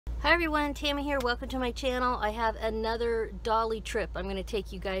Hi everyone, Tammy here. Welcome to my channel. I have another dolly trip I'm going to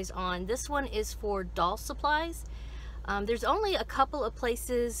take you guys on. This one is for doll supplies. There's only a couple of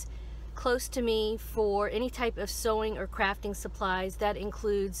places close to me for any type of sewing or crafting supplies. That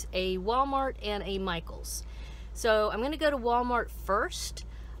includes a Walmart and a Michael's. So I'm going to go to Walmart first.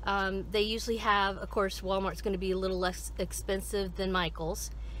 They usually have, of course, Walmart's going to be a little less expensive than Michael's.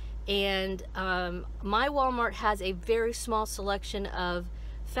 And my Walmart has a very small selection of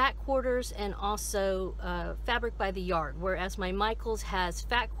fat quarters and also fabric by the yard, whereas my Michael's has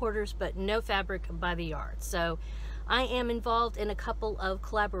fat quarters but no fabric by the yard. So I am involved in a couple of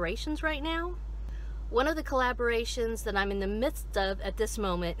collaborations right now. One of the collaborations that I'm in the midst of at this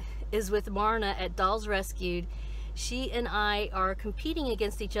moment is with Marna at Dolls Rescued. She and I are competing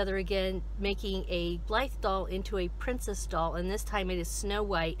against each other again, making a Blythe doll into a princess doll, and this time it is Snow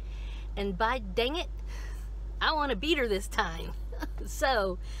White. And by dang it, I want to beat her this time.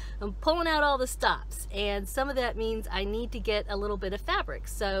 So I'm pulling out all the stops, and some of that means I need to get a little bit of fabric.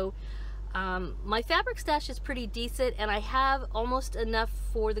 So my fabric stash is pretty decent, and I have almost enough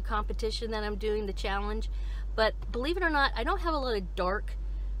for the competition that I'm doing, the challenge. But believe it or not, I don't have a lot of dark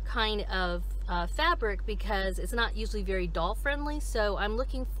kind of fabric because it's not usually very doll friendly. So I'm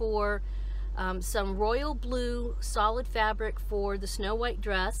looking for some royal blue solid fabric for the Snow White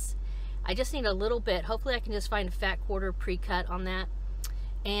dress. I just need a little bit. Hopefully I can just find a fat quarter pre-cut on that.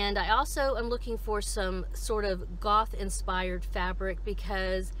 And I also am looking for some sort of goth inspired fabric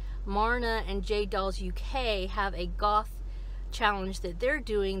because Marna and J Dolls UK have a goth challenge that they're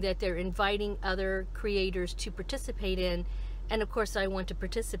doing, that they're inviting other creators to participate in. And of course I want to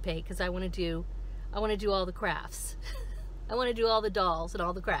participate because I want to do all the crafts. I want to do all the dolls and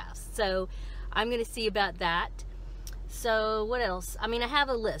all the crafts. So I'm going to see about that. So what else? I mean, I have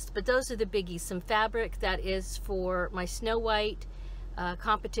a list, but those are the biggies. Some fabric that is for my Snow White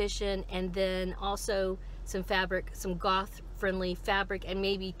competition, and then also some fabric, some goth friendly fabric, and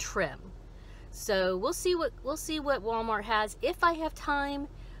maybe trim. So we'll see what Walmart has. If I have time,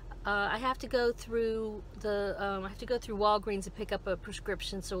 I have to go through Walgreens to pick up a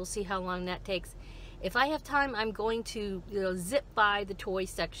prescription, so we'll see how long that takes. If I have time, I'm going to zip by the toy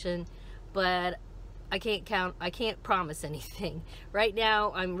section, but I can't promise anything. Right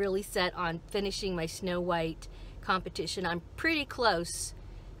now, I'm really set on finishing my Snow White competition. I'm pretty close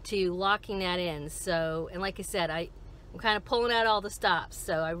to locking that in. So, and like I said, I'm kind of pulling out all the stops.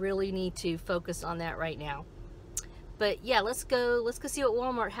 So I really need to focus on that right now. But yeah, let's go see what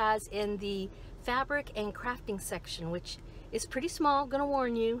Walmart has in the fabric and crafting section, which is pretty small, gonna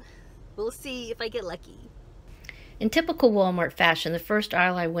warn you. We'll see if I get lucky. In typical Walmart fashion, the first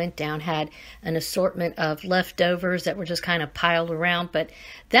aisle I went down had an assortment of leftovers that were just kind of piled around, but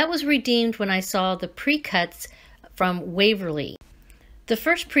that was redeemed when I saw the pre-cuts from Waverly. The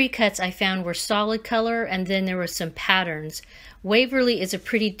first pre-cuts I found were solid color, and then there were some patterns. Waverly is a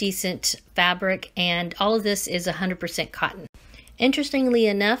pretty decent fabric, and all of this is 100% cotton. Interestingly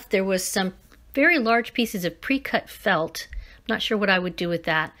enough, there was some very large pieces of pre-cut felt. Not sure what I would do with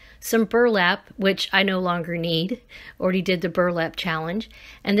that. Some burlap, which I no longer need. Already did the burlap challenge.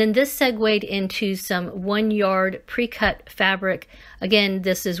 And then this segued into some 1 yard pre-cut fabric. Again,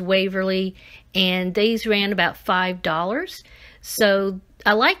 this is Waverly, and these ran about $5. So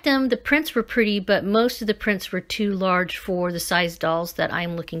I liked them. The prints were pretty, but most of the prints were too large for the size dolls that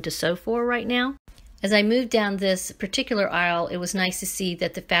I'm looking to sew for right now. As I moved down this particular aisle, it was nice to see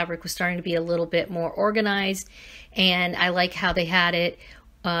that the fabric was starting to be a little bit more organized, and I like how they had it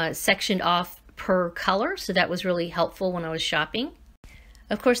sectioned off per color, so that was really helpful when I was shopping.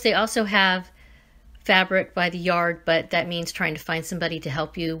 Of course, they also have fabric by the yard, but that means trying to find somebody to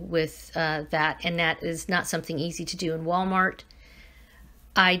help you with that, and that is not something easy to do in Walmart.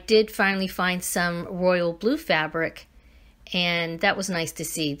 I did finally find some royal blue fabric, and that was nice to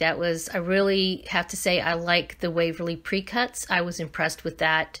see. I really have to say I like the Waverly pre-cuts. I was impressed with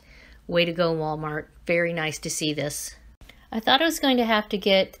that. Way to go, Walmart. Very nice to see this. I thought I was going to have to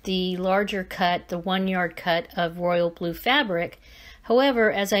get the larger cut, the 1 yard cut of royal blue fabric. However,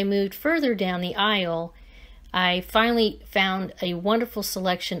 as I moved further down the aisle, I finally found a wonderful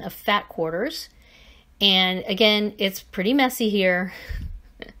selection of fat quarters. And again, it's pretty messy here.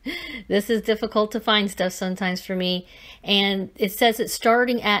 This is difficult to find stuff sometimes for me, and it says it's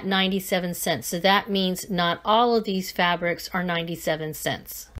starting at 97 cents, so that means not all of these fabrics are 97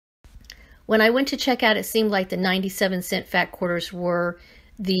 cents. When I went to check out, it seemed like the 97-cent fat quarters were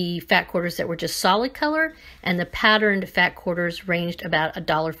the fat quarters that were just solid color, and the patterned fat quarters ranged about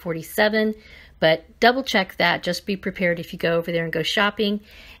 $1.47, but double check that. Just be prepared if you go over there and go shopping.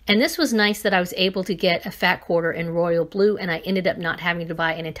 And this was nice that I was able to get a fat quarter in royal blue, and I ended up not having to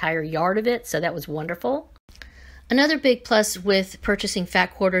buy an entire yard of it, so that was wonderful. Another big plus with purchasing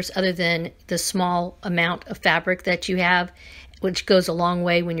fat quarters, other than the small amount of fabric that you have, which goes a long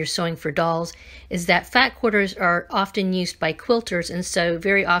way when you're sewing for dolls, is that fat quarters are often used by quilters, and so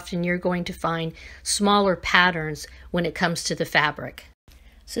very often you're going to find smaller patterns when it comes to the fabric.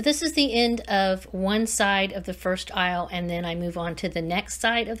 So this is the end of one side of the first aisle, and then I move on to the next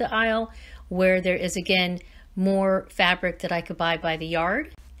side of the aisle where there is again more fabric that I could buy by the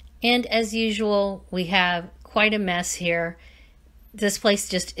yard. And as usual, we have quite a mess here. This place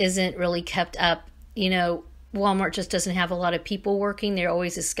just isn't really kept up. You know, Walmart just doesn't have a lot of people working. They're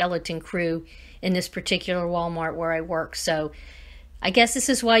always a skeleton crew in this particular Walmart where I work. So I guess this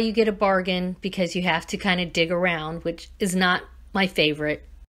is why you get a bargain, because you have to kind of dig around, which is not my favorite.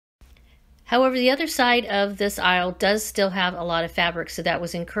 However, the other side of this aisle does still have a lot of fabric, so that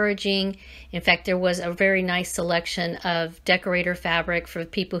was encouraging. In fact, there was a very nice selection of decorator fabric for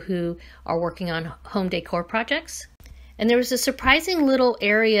people who are working on home decor projects. And there was a surprising little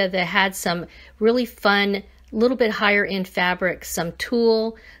area that had some really fun, little bit higher end fabric, some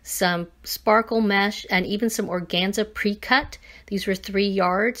tulle, some sparkle mesh, and even some organza pre-cut. These were 3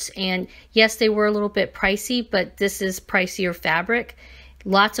 yards, and yes, they were a little bit pricey, but this is pricier fabric.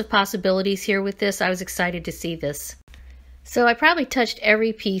 Lots of possibilities here with this. I was excited to see this. So I probably touched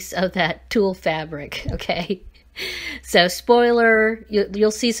every piece of that tulle fabric, okay? So spoiler, you'll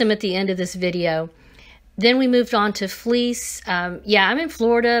see some at the end of this video. Then we moved on to fleece. Yeah, I'm in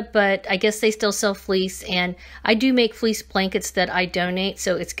Florida, but I guess they still sell fleece, and I do make fleece blankets that I donate,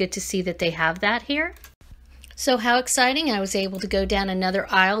 so it's good to see that they have that here. So how exciting, I was able to go down another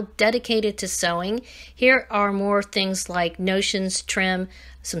aisle dedicated to sewing. Here are more things like notions, trim,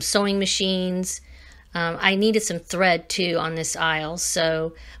 some sewing machines. I needed some thread too on this aisle,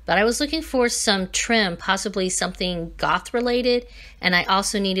 but I was looking for some trim, possibly something goth related, and I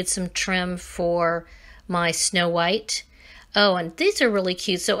also needed some trim for my Snow White. Oh, and these are really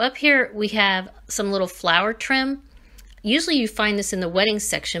cute. So up here we have some little flower trim. Usually you find this in the wedding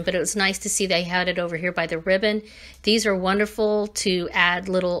section, but it was nice to see they had it over here by the ribbon. These are wonderful to add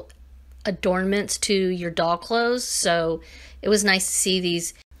little adornments to your doll clothes, so it was nice to see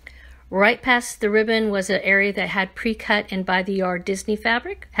these. Right past the ribbon was an area that had pre-cut and by the yard Disney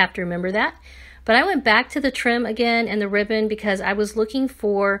fabric. Have to remember that. But I went back to the trim again and the ribbon because I was looking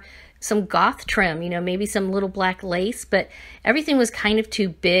for some goth trim, you know, maybe some little black lace, but everything was kind of too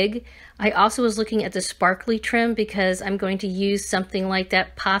big. I also was looking at the sparkly trim because I'm going to use something like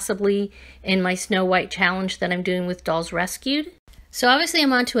that possibly in my Snow White challenge that I'm doing with Dolls Rescued. So obviously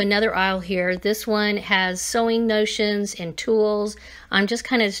I'm on to another aisle here. This one has sewing notions and tools. I'm just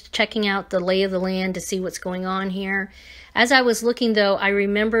kind of checking out the lay of the land to see what's going on here. As I was looking though, I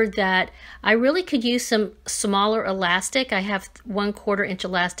remembered that I really could use some smaller elastic. I have 1/4 inch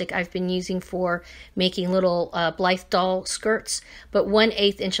elastic I've been using for making little Blythe doll skirts, but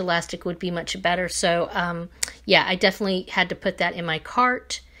 1/8 inch elastic would be much better. So yeah, I definitely had to put that in my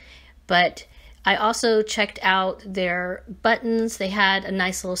cart. But I also checked out their buttons. They had a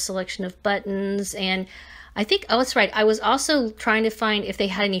nice little selection of buttons, and I think, oh, that's right, I was also trying to find if they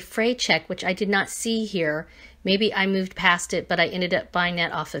had any fray check, which I did not see here. Maybe I moved past it, but I ended up buying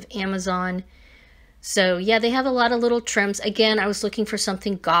that off of Amazon. So yeah, they have a lot of little trims. Again, I was looking for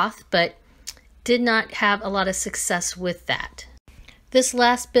something goth, but did not have a lot of success with that. This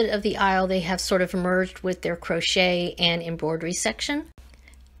last bit of the aisle, they have sort of merged with their crochet and embroidery section.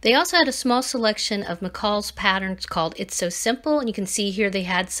 They also had a small selection of McCall's patterns called It's So Simple, and you can see here they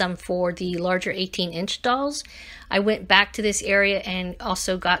had some for the larger 18-inch dolls. I went back to this area and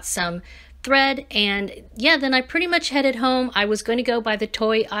also got some thread, and yeah, then I pretty much headed home. I was going to go by the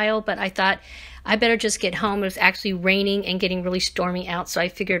toy aisle, but I thought I better just get home. It was actually raining and getting really stormy out, so I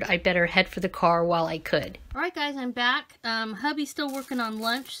figured I better head for the car while I could. All right, guys, I'm back. Hubby's still working on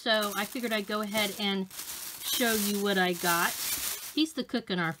lunch, so I figured I'd go ahead and show you what I got. He's the cook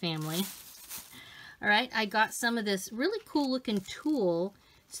in our family. All right, I got some of this really cool looking tulle.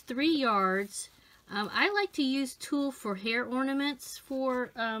 It's 3 yards. I like to use tulle for hair ornaments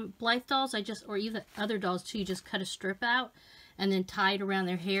for Blythe dolls. Or even other dolls too. You just cut a strip out and then tie it around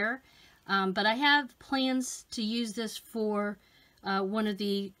their hair. But I have plans to use this for one of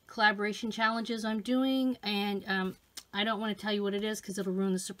the collaboration challenges I'm doing, and I don't want to tell you what it is because it'll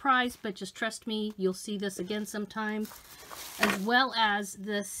ruin the surprise, but just trust me, you'll see this again sometime. As well as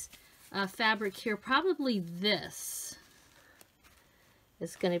this fabric here, probably this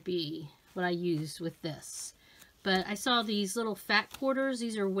is going to be what I use with this. But I saw these little fat quarters.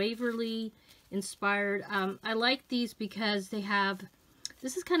 These are Waverly inspired. I like these because they have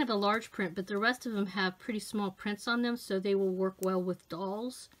This is kind of a large print, but the rest of them have pretty small prints on them, so they will work well with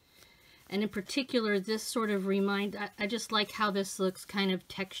dolls. And in particular, this sort of I just like how this looks kind of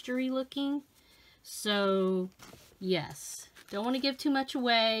textury looking. So, yes. Don't want to give too much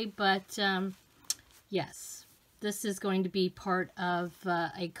away, but yes. This is going to be part of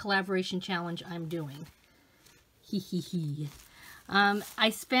a collaboration challenge I'm doing. Hee hee hee.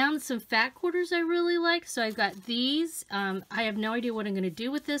 I found some fat quarters I really like, so I've got these. I have no idea what I'm going to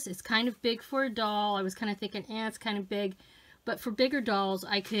do with this. It's kind of big for a doll. I was kind of thinking, it's kind of big. But for bigger dolls,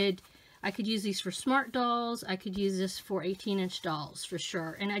 I could use these for smart dolls. I could use this for 18-inch dolls for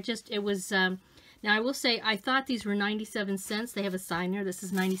sure. And it was, now I will say, I thought these were 97 cents. They have a sign there. This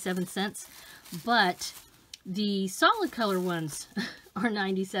is 97 cents. But the solid color ones are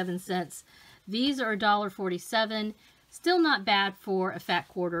 97 cents. These are $1.47. Still not bad for a fat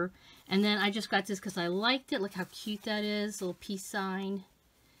quarter. And then I just got this because I liked it. Look how cute that is. Little peace sign.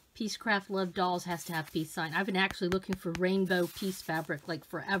 Peacecraft Love Dolls has to have peace sign. I've been actually looking for rainbow peace fabric like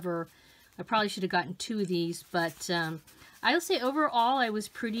forever. I probably should have gotten 2 of these. But I'll say overall I was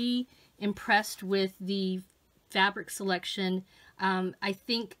pretty impressed with the fabric selection. I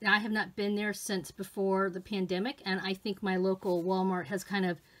think I have not been there since before the pandemic. And I think my local Walmart has kind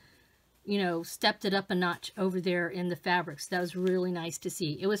of, you know, stepped it up a notch over there in the fabrics. That was really nice to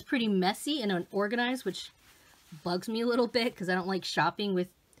see. It was pretty messy and unorganized, which bugs me a little bit because I don't like shopping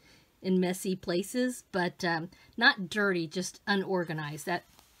in messy places, but not dirty, just unorganized.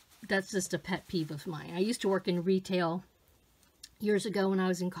 That's just a pet peeve of mine. I used to work in retail years ago when I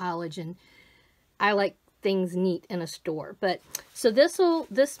was in college, and I like things neat in a store. But so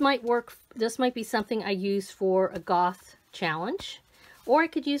this might work. This might be something I use for a Goth challenge. Or I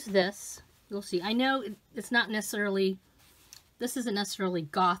could use this. You'll see. I know it's not necessarily, this isn't necessarily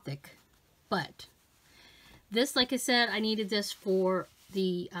Gothic, but this, like I said, I needed this for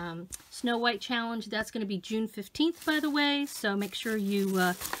the Snow White challenge. That's going to be June 15th, by the way, so make sure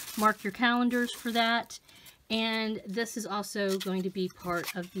you mark your calendars for that. And this is also going to be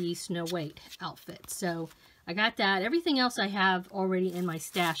part of the Snow White outfit. So I got that. Everything else I have already in my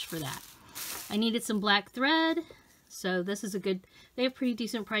stash for that. I needed some black thread. So this is a good, they have pretty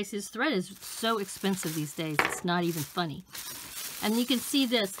decent prices. Thread is so expensive these days. It's not even funny. And you can see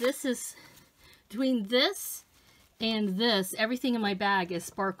this. This is, between this and this, everything in my bag is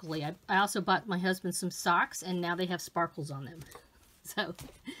sparkly. I also bought my husband some socks, and now they have sparkles on them. So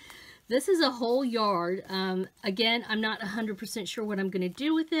this is a whole yard. Again, I'm not 100% sure what I'm going to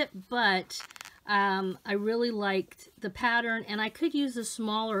do with it, but I really liked the pattern, and I could use a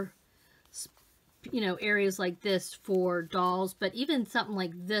smaller, you know, areas like this for dolls, but even something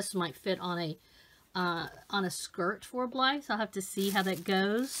like this might fit on a skirt for Blythe. I'll have to see how that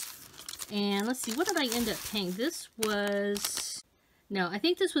goes. And let's see, what did I end up paying? This was, no, I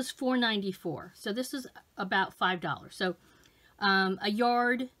think this was $4.94. So this is about $5. So a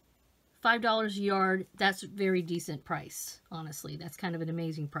yard, $5 a yard, that's a very decent price, honestly. That's kind of an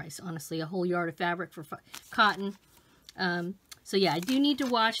amazing price, honestly. A whole yard of fabric for cotton. So yeah, I do need to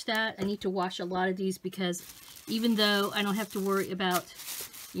wash that. I need to wash a lot of these because even though I don't have to worry about,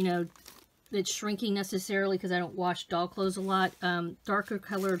 you know, it shrinking necessarily because I don't wash doll clothes a lot, darker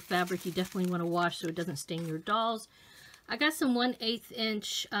colored fabric you definitely want to wash so it doesn't stain your dolls. I got some 1/8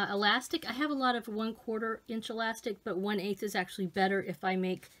 inch elastic. I have a lot of 1/4 inch elastic, but 1/8 is actually better if I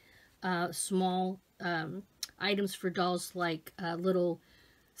make small items for dolls like little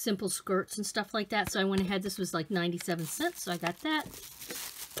simple skirts and stuff like that. So I went ahead, this was like 97 cents, so I got that.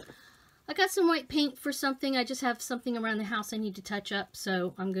 I got some white paint for something. I just have something around the house I need to touch up,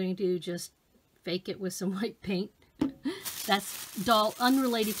 so I'm going to just fake it with some white paint. That's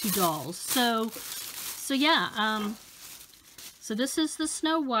unrelated to dolls. So yeah, so this is the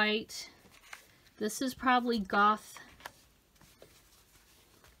Snow White. This is probably Goth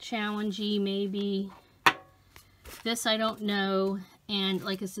challenge-y, maybe. This I don't know. And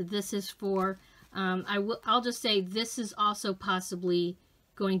like I said, this is for, I'll just say this is also possibly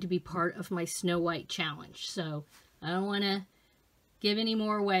going to be part of my Snow White challenge. So I don't want to give any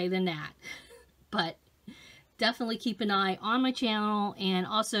more away than that. But definitely keep an eye on my channel, and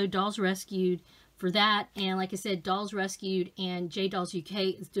also Dolls Rescued for that. And like I said, Dolls Rescued and J Dolls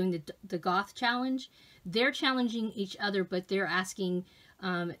UK is doing the Goth challenge. They're challenging each other, but they're asking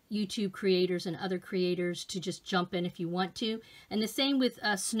YouTube creators and other creators to just jump in if you want to. And the same with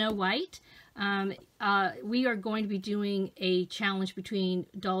Snow White. We are going to be doing a challenge between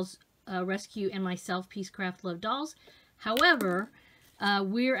Dolls Rescue and myself, Peacecraft Love Dolls. However,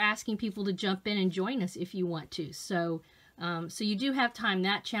 we're asking people to jump in and join us if you want to. So, so you do have time.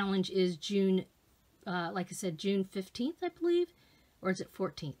 That challenge is June, like I said, June 15th, I believe. or is it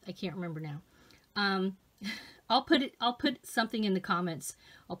 14th? I can't remember now. I'll put something in the comments.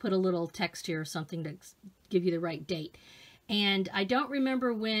 I'll put a little text here or something to give you the right date. And I don't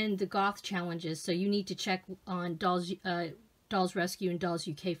remember when the Goth challenge is, so you need to check on Dolls Rescue and Dolls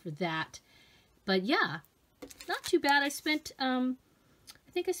UK for that. But yeah, not too bad. I spent I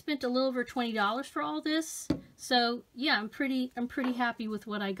think I spent a little over $20 for all this. So yeah, I'm pretty happy with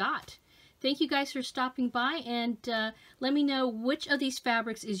what I got. Thank you guys for stopping by, and let me know which of these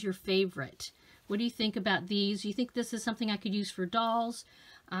fabrics is your favorite. What do you think about these? Do you think this is something I could use for dolls?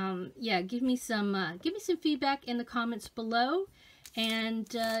 Yeah, give me some feedback in the comments below. And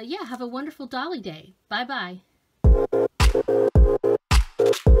yeah, have a wonderful Dolly Day. Bye bye.